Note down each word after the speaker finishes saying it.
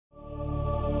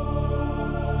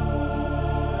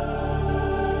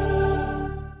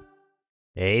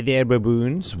Hey there,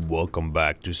 baboons. Welcome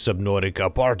back to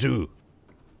Subnautica Part 2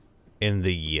 in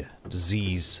the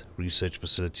disease research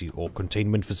facility or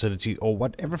containment facility or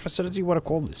whatever facility you want to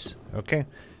call this. Okay,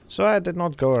 so I did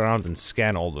not go around and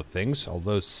scan all the things,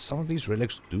 although some of these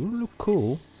relics do look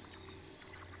cool.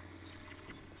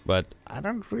 But I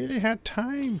don't really have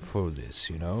time for this,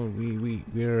 you know.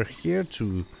 We're here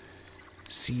to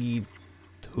see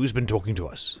who's been talking to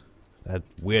us. That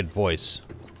weird voice.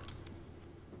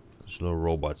 Little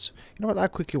robots. You know what? I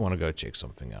quickly want to go check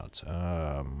something out.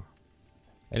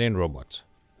 Alien robot.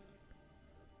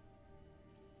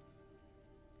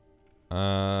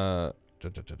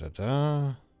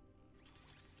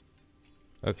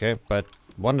 Okay, but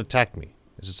one attacked me.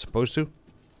 Is it supposed to?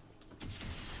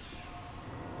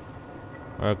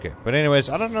 Okay, but anyways,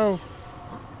 I don't know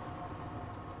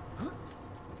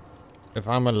if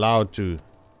I'm allowed to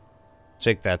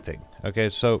take that thing. Okay,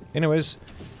 so anyways,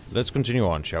 let's continue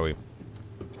on, shall we?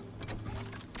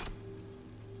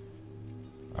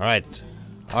 Alright.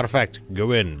 Artifact,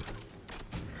 go in.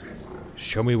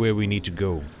 Show me where we need to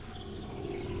go.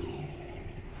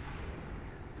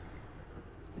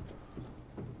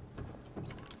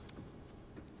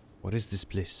 What is this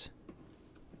place?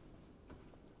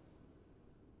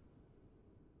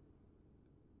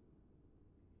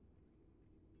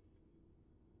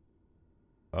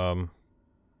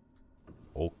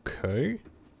 Okay.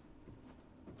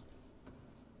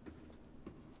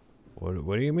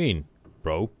 What do you mean,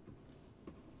 bro?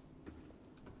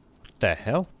 What the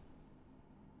hell?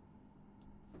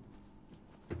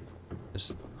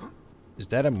 Is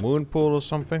that a moon pool or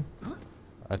something?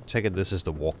 I take it this is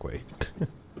the walkway.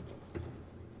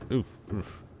 Oof,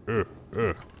 oof,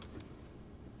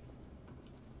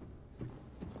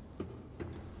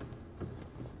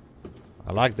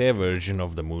 I like their version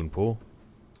of the moon pool.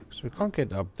 So we can't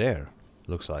get up there.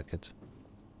 Looks like it.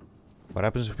 What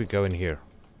happens if we go in here?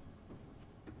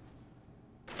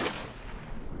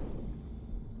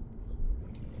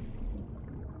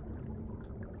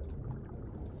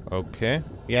 Okay.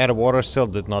 Yeah, the water still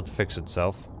did not fix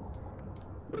itself.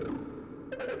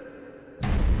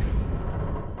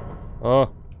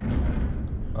 Oh.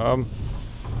 Are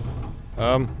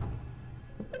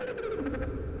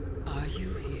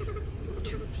you here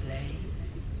to play?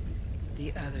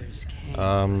 The others came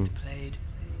but played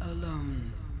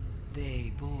alone.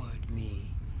 They bored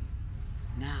me.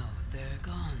 Now they're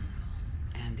gone.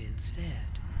 And instead,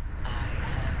 I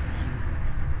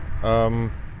have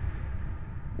you.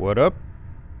 What up?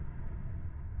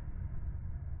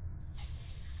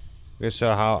 Okay,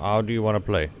 so how do you want to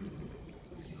play?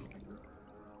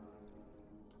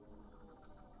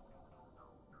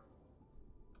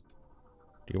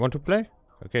 Do you want to play?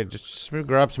 Okay, just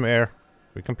grab some air.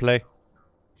 We can play.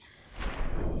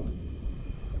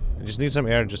 I just need some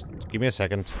air. Just give me a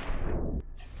second.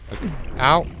 Okay.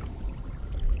 Ow.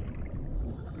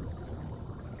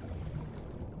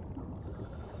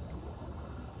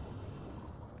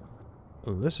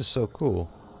 Oh, this is so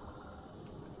cool.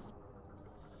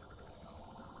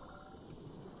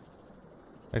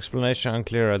 Explanation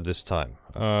unclear at this time.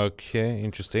 Okay,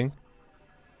 interesting.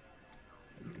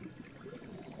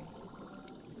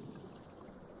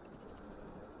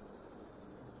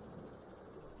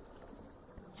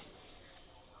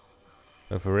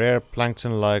 Of a rare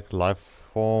plankton-like life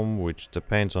form which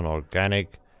depends on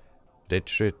organic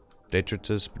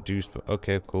detritus produced.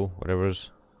 Okay, cool. Whatever's.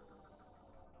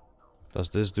 Does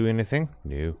this do anything?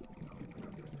 No.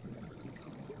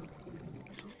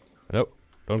 Nope.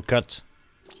 Don't cut.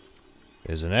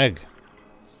 There's an egg.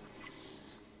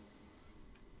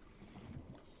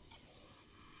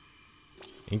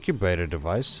 Incubator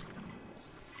device.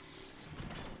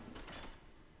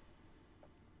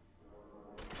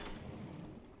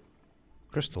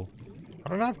 Crystal. I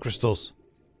don't have crystals.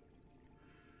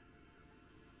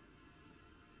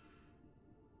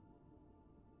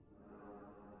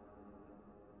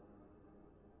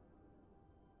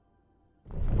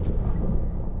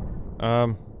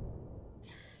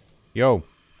 Yo.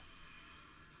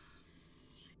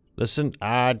 Listen,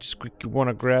 I just quickly want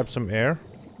to grab some air.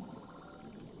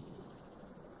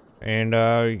 And,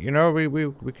 you know,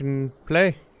 we can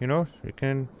play, you know, we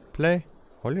can play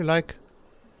all you like.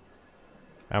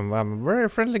 I'm a very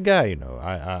friendly guy, you know.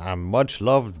 I'm much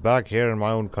loved back here in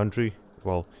my own country.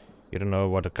 Well, you don't know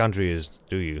what a country is,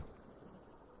 do you?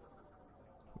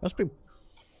 Must be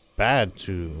bad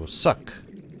to suck.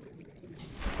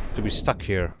 To be stuck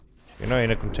here. You know,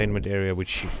 in a containment area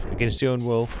which against your own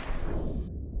will.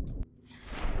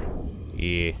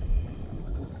 Yeah.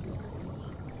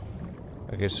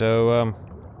 Okay, so,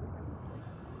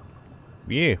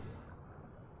 yeah.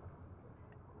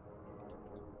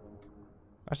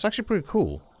 That's actually pretty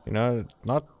cool. You know,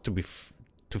 not to be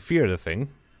to fear the thing.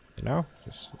 You know,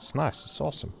 it's nice. It's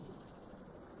awesome.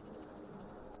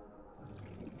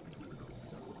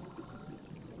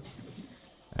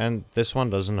 And this one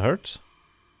doesn't hurt.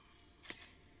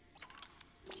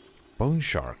 Bone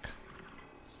shark.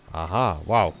 Aha!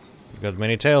 Wow, you got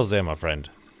many tails there, my friend.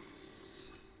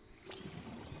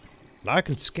 I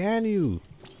can scan you.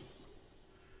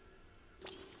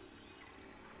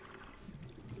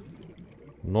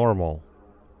 Normal.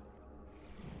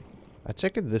 I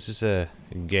take it this is a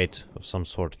gate of some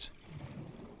sort.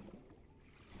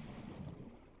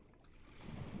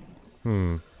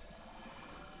 Do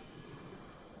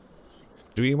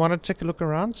you want to take a look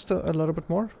around still a little bit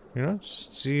more? You know,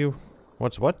 see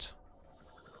what's what?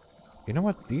 You know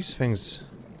what? These things,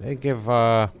 they give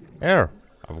air. I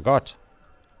forgot.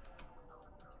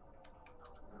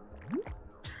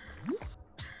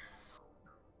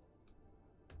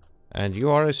 And you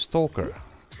are a stalker.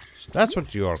 So that's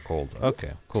what you are called.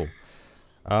 Okay, cool.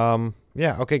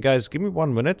 Yeah, okay guys, give me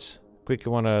 1 minute. Quickly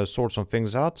wanna sort some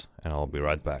things out, and I'll be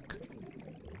right back.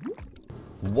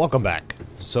 Welcome back.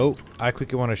 So, I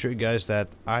quickly want to show you guys that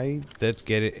I did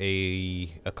get a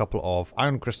couple of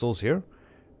iron crystals here.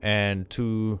 And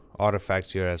 2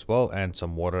 artifacts here as well, and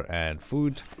some water and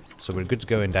food. So we're good to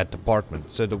go in that department.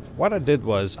 So what I did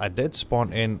was, I did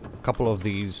spawn in a couple of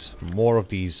these, more of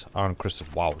these iron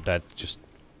crystals. Wow, that just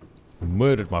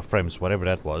murdered my frames, whatever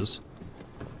that was.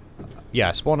 Yeah,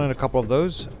 I spawned in a couple of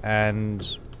those, and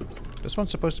this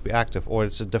one's supposed to be active, or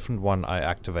it's a different one I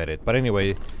activated. But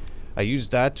anyway, I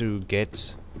used that to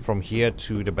get from here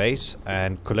to the base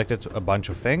and collected a bunch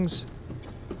of things.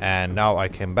 And now I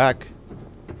came back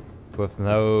with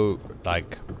no,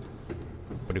 like,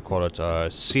 what do you call it,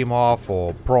 sea moth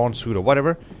or prawn suit or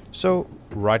whatever. So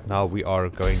right now we are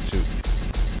going to...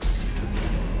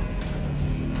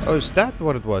 Oh, is that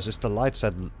what it was? It's the lights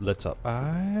that lit up.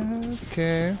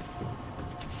 Okay.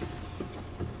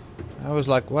 I was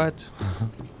like, what?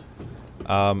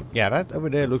 Yeah, that over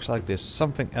there looks like there's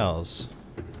something else.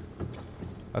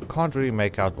 I can't really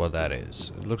make out what that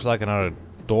is. It looks like another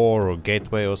door or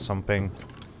gateway or something.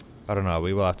 I don't know,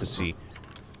 we will have to see.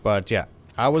 But yeah,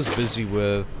 I was busy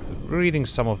with reading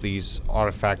some of these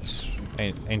artifacts,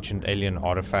 ancient alien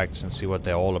artifacts, and see what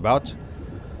they're all about.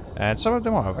 And some of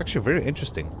them are actually very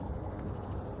interesting.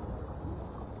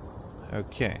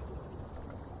 Okay.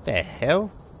 The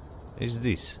hell is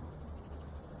this?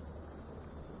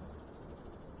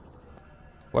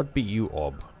 What be you,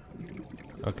 orb?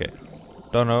 Okay.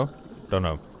 Don't know. Don't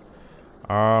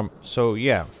know. So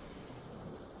yeah.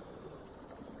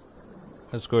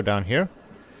 Let's go down here.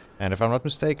 And if I'm not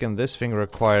mistaken, this thing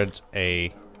required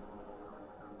a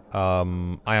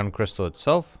ion crystal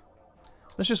itself.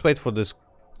 Let's just wait for this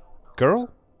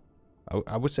girl.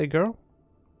 I would say girl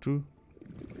to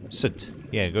sit.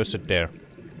 Yeah, go sit there.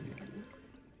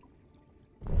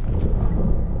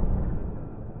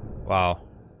 Wow.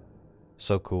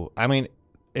 So cool. I mean,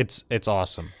 it's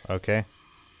awesome, okay?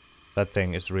 That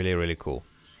thing is really, really cool.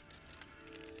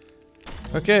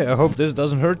 Okay, I hope this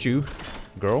doesn't hurt you,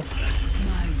 girl.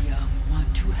 My young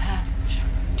want to hatch,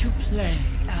 to play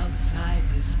outside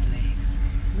this place.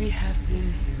 We have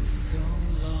been here so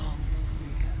long.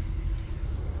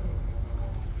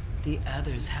 The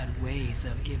others had ways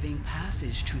of giving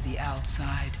passage to the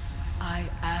outside. I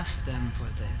asked them for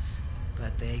this,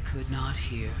 but they could not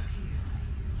hear.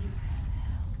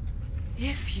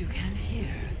 If you can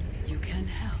hear, you can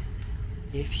help.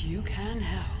 If you can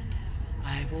help,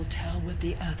 I will tell what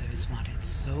the others wanted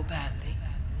so badly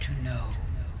to know.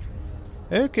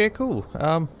 Okay, cool.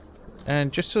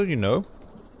 And just so you know,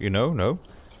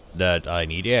 that I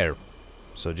need air.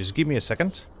 So just give me a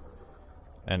second,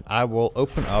 and I will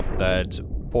open up that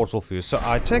portal for you. So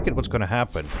I take it what's going to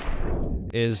happen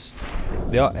is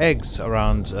there are eggs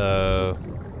around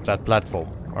that platform,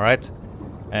 alright?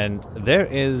 And there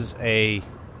is a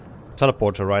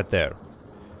teleporter right there.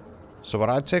 So what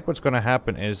I take what's going to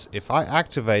happen is if I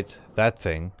activate that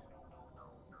thing,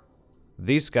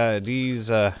 these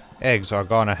eggs are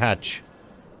gonna hatch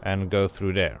and go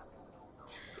through there.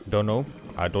 Don't know.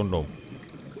 I don't know.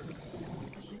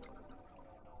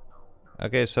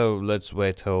 Okay, so let's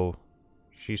wait till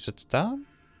she sits down,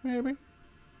 maybe?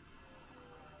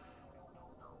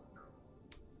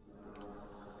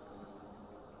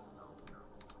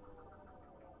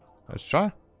 Let's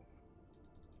try.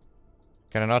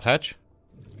 Can I not hatch?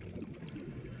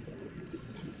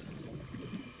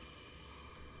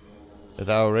 Did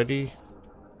I already?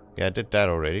 Yeah, I did that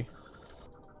already.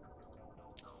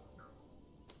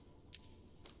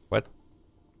 What?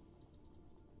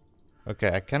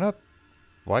 Okay, I cannot...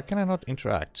 Why can I not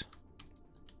interact?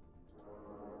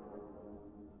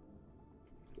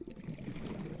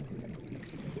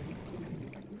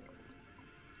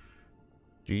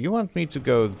 Do you want me to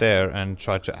go there and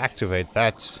try to activate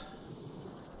that?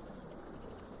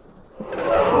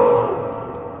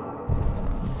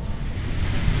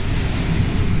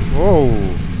 Whoa!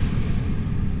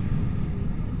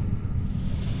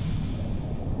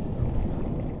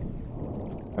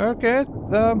 Okay,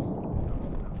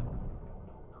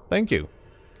 thank you.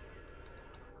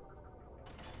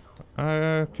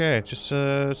 Okay, just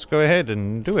let's go ahead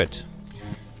and do it.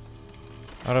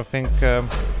 I don't think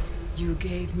You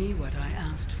gave me what I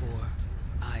asked for.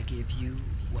 I give you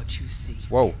what you seek.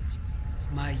 Whoa.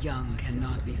 My young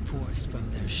cannot be forced from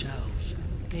their shells.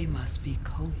 They must be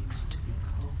coaxed.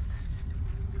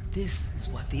 This is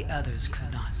what the others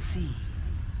could not see.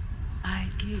 I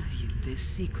give you this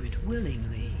secret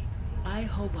willingly. I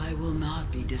hope I will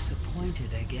not be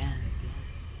disappointed again.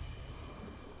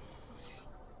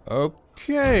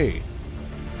 Okay.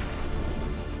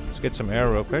 Let's get some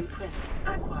air real quick.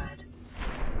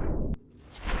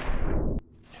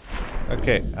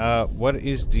 Okay, what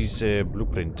is this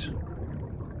blueprint?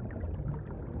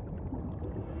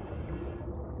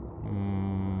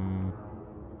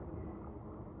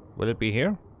 Will it be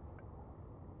here?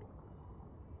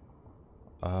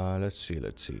 Let's see.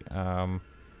 That's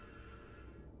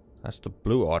the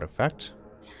blue artifact.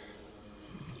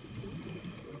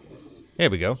 Here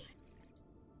we go.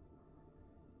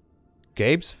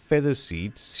 Gabe's feather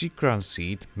seed, sea crown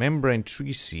seed, membrane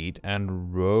tree seed,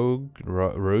 and rogue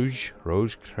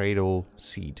cradle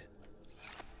seed.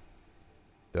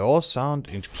 They all sound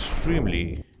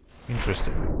extremely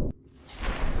interesting.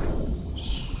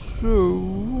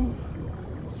 So,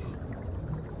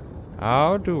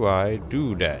 how do I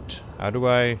do that? How do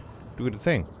I do the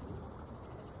thing?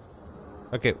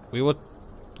 Okay, we will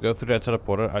go through that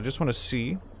teleporter. I just want to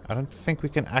see. I don't think we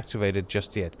can activate it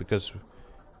just yet because,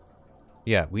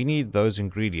 yeah, we need those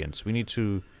ingredients. We need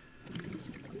to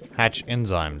hatch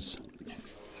enzymes.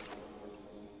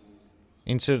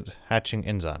 Insert hatching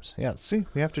enzymes. Yeah, see,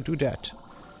 we have to do that.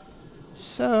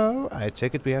 So, I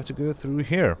take it we have to go through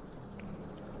here.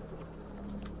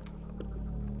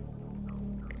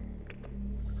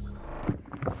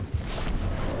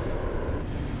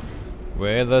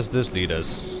 Where does this lead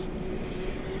us?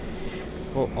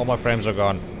 Oh, all my frames are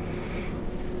gone.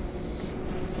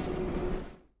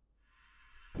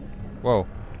 Whoa.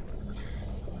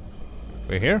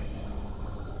 We're here?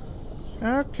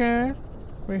 Okay.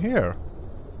 We're here.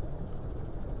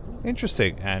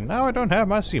 Interesting. And now I don't have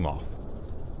my Seamoth.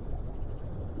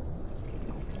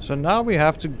 So now we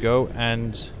have to go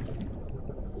and...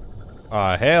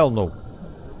 hell no.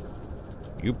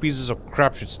 You pieces of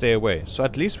crap should stay away. So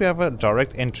at least we have a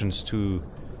direct entrance to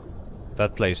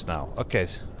that place now. Okay.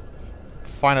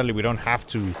 Finally, we don't have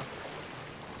to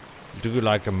do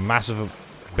like a massive,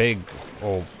 big,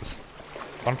 or...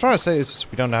 What I'm trying to say is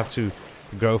we don't have to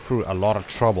go through a lot of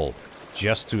trouble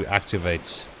just to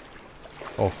activate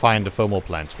or find the thermal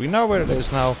plant. We know where it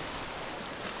is now.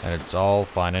 And it's all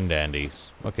fine and dandy.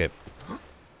 Okay.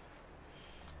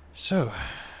 So...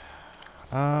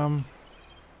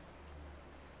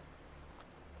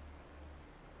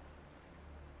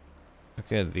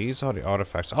 Okay, these are the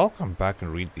artifacts. I'll come back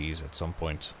and read these at some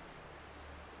point.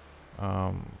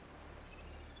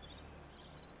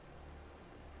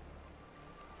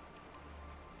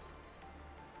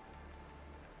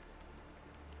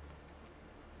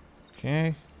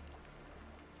 Okay.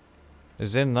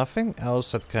 Is there nothing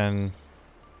else that can...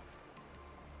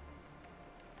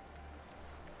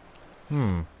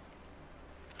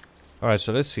 Alright,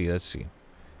 so let's see.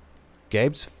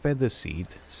 Gabe's feather seed,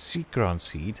 sea crown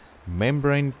seed,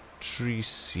 membrane tree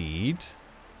seed.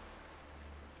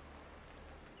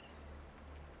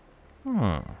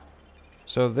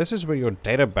 So this is where your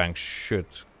data bank should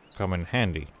come in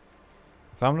handy.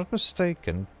 If I'm not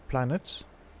mistaken, planets?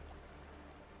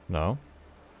 No.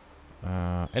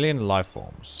 Alien life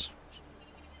forms.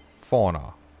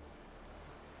 Fauna.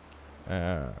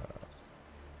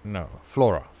 No.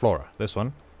 Flora. This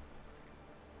one.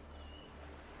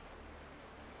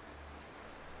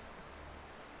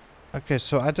 Okay,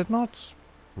 so I did not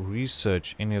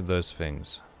research any of those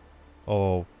things.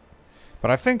 But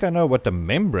I think I know what the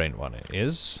membrane one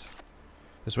is.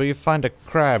 It's where you find the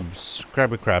crabs.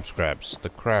 Crabby crabs. The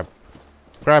crab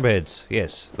heads.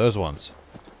 Yes, those ones.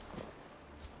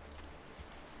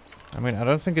 I mean, I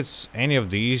don't think it's any of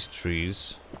these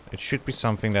trees. It should be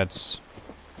something that's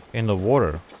in the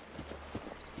water.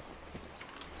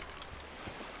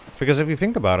 Because if you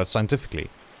think about it scientifically,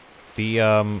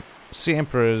 the Sea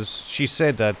Emperors, she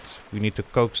said that we need to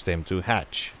coax them to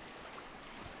hatch.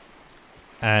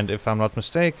 And if I'm not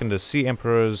mistaken, the Sea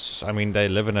Emperors, I mean, they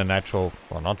live in a natural,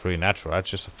 well, not really natural, that's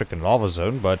just a freaking lava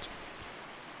zone, but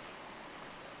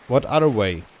What other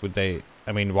way would they...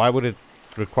 I mean, why would it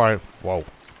require... Whoa.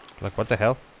 Like, what the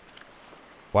hell?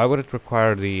 Why would it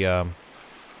require the,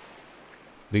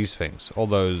 these things? All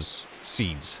those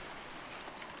seeds?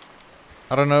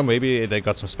 I don't know, maybe they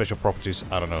got some special properties,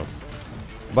 I don't know.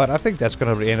 But I think that's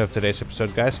gonna be the end of today's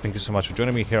episode, guys. Thank you so much for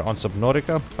joining me here on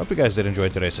Subnautica. Hope you guys did enjoy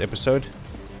today's episode.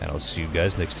 And I'll see you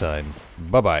guys next time.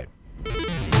 Bye-bye.